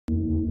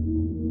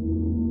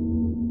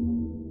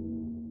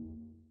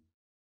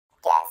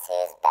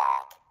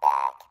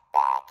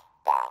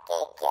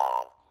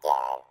Gang.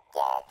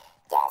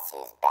 Guess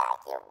who's back?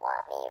 You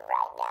want me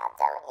right now,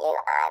 don't you?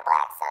 I'm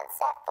Black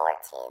Sunset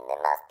 14, the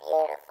most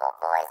beautiful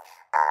voice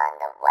on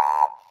the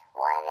web.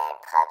 One end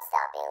pub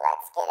stomping.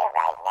 Let's get it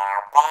right now.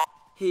 Bang!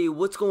 Hey,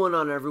 what's going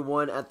on,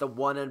 everyone, at the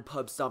One End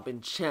Pub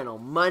Stomping channel?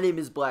 My name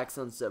is Black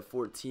Sunset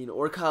 14,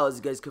 or Kyle, as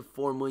you guys could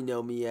formerly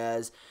know me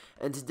as.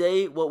 And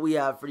today, what we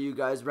have for you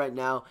guys right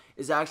now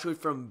is actually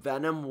from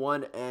Venom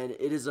 1N.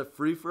 It is a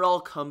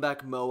free-for-all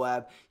comeback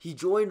MOAB. He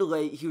joined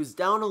late. He was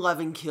down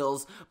 11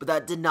 kills, but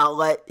that did not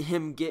let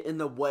him get in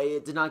the way.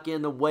 It did not get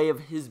in the way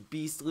of his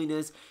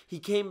beastliness. He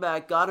came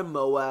back, got a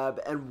MOAB,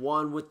 and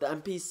won with the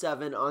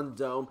MP7 on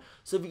Dome.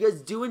 So if you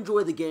guys do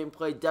enjoy the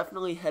gameplay,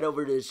 definitely head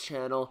over to his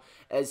channel,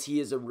 as he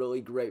is a really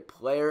great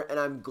player, and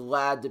I'm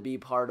glad to be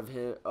part of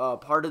him,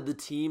 part of the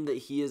team that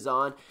he is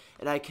on,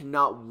 and I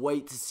cannot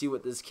wait to see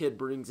what this kid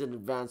brings in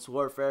Advanced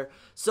Warfare.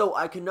 So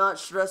I cannot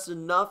stress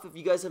enough, if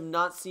you guys have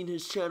not seen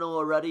his channel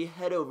already,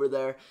 head over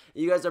there.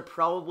 You guys are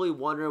probably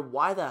wondering,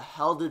 why the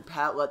hell did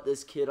Pat let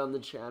this kid on the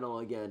channel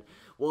again?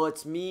 Well,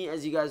 it's me,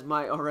 as you guys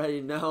might already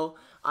know.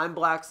 I'm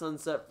Black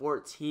Sunset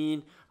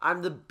 14.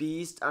 I'm the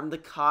beast. I'm the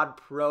COD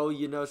pro,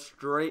 you know,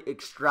 straight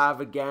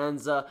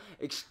extravaganza,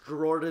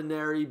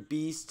 extraordinary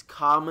beast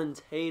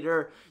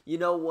commentator. You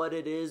know what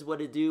it is, what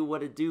it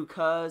do,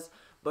 cuz.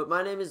 But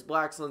my name is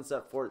Black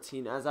Sunset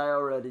 14, as I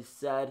already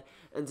said,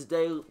 and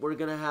today we're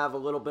going to have a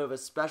little bit of a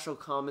special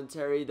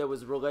commentary that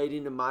was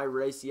relating to my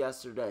race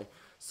yesterday.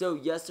 So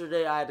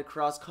yesterday I had a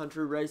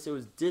cross-country race. It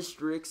was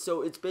districts,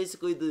 so it's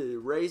basically the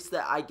race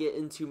that I get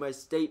into my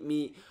state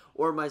meet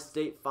or my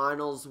state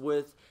finals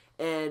with,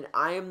 and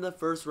I am the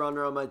first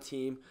runner on my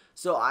team.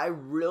 So I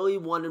really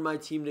wanted my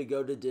team to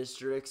go to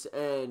districts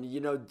and, you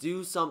know,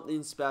 do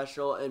something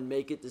special and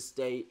make it to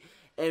state.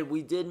 And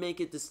we did make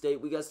it to state.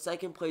 We got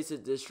second place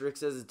at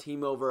districts as a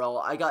team overall.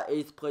 I got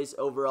 8th place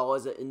overall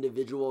as an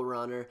individual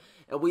runner.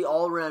 And we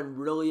all ran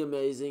really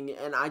amazing.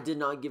 And I did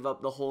not give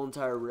up the whole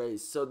entire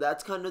race. So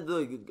that's kind of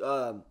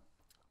the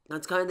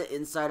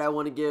insight I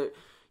want to get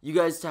you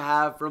guys to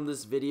have from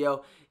this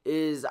video.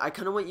 Is I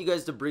kind of want you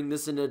guys to bring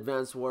this in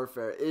Advanced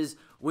Warfare. Is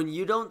when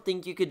you don't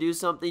think you could do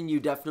something, you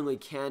definitely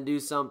can do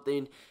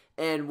something.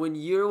 And when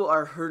you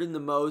are hurting the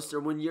most, or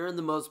when you're in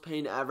the most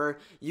pain ever,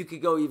 you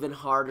could go even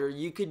harder.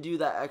 You could do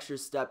that extra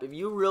step. If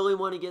you really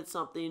want to get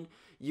something,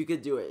 you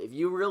could do it. If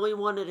you really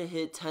wanted to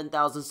hit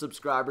 10,000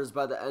 subscribers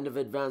by the end of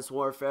Advanced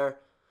Warfare,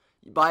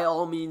 by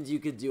all means, you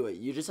could do it.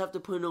 You just have to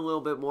put in a little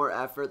bit more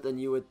effort than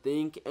you would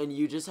think, and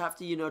you just have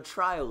to, you know,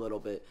 try a little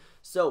bit.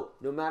 So,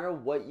 no matter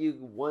what you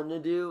want to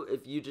do,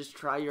 if you just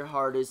try your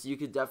hardest, you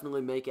could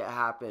definitely make it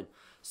happen.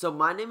 So,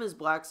 my name is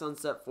Black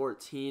Sunset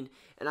 14,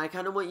 and I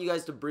kind of want you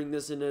guys to bring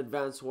this in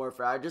Advanced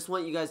Warfare. I just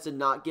want you guys to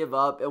not give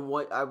up, and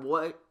what I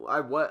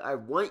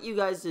want you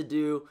guys to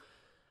do,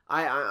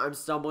 I'm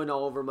stumbling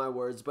all over my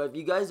words, but if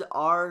you guys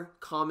are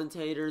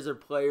commentators or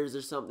players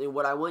or something,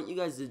 what I want you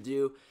guys to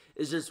do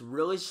is just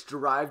really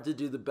strive to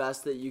do the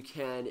best that you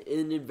can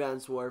in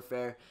Advanced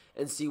Warfare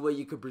and see what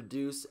you could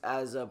produce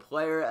as a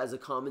player, as a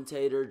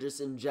commentator, just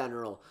in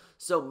general.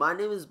 So my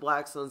name is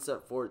Black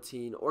Sunset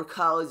 14, or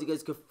Kyle, as you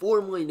guys could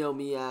formerly know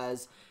me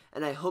as,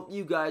 and I hope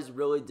you guys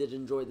really did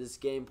enjoy this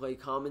gameplay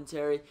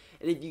commentary.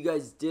 And if you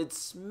guys did,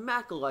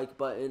 smack a like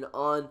button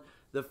on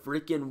the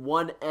freaking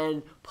One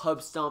End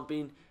Pub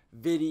Stomping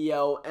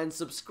video and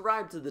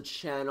subscribe to the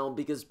channel,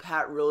 because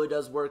Pat really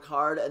does work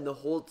hard and the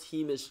whole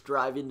team is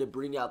striving to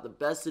bring out the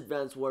best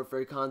Advanced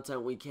Warfare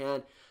content we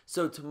can.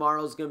 So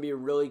tomorrow's gonna be a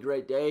really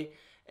great day.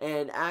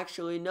 And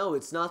actually, no,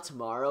 it's not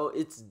tomorrow,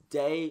 it's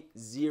day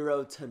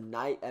 0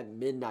 tonight at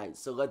midnight.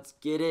 So let's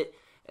get it,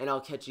 and I'll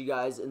catch you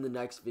guys in the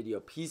next video.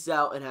 Peace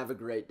out and have a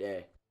great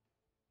day.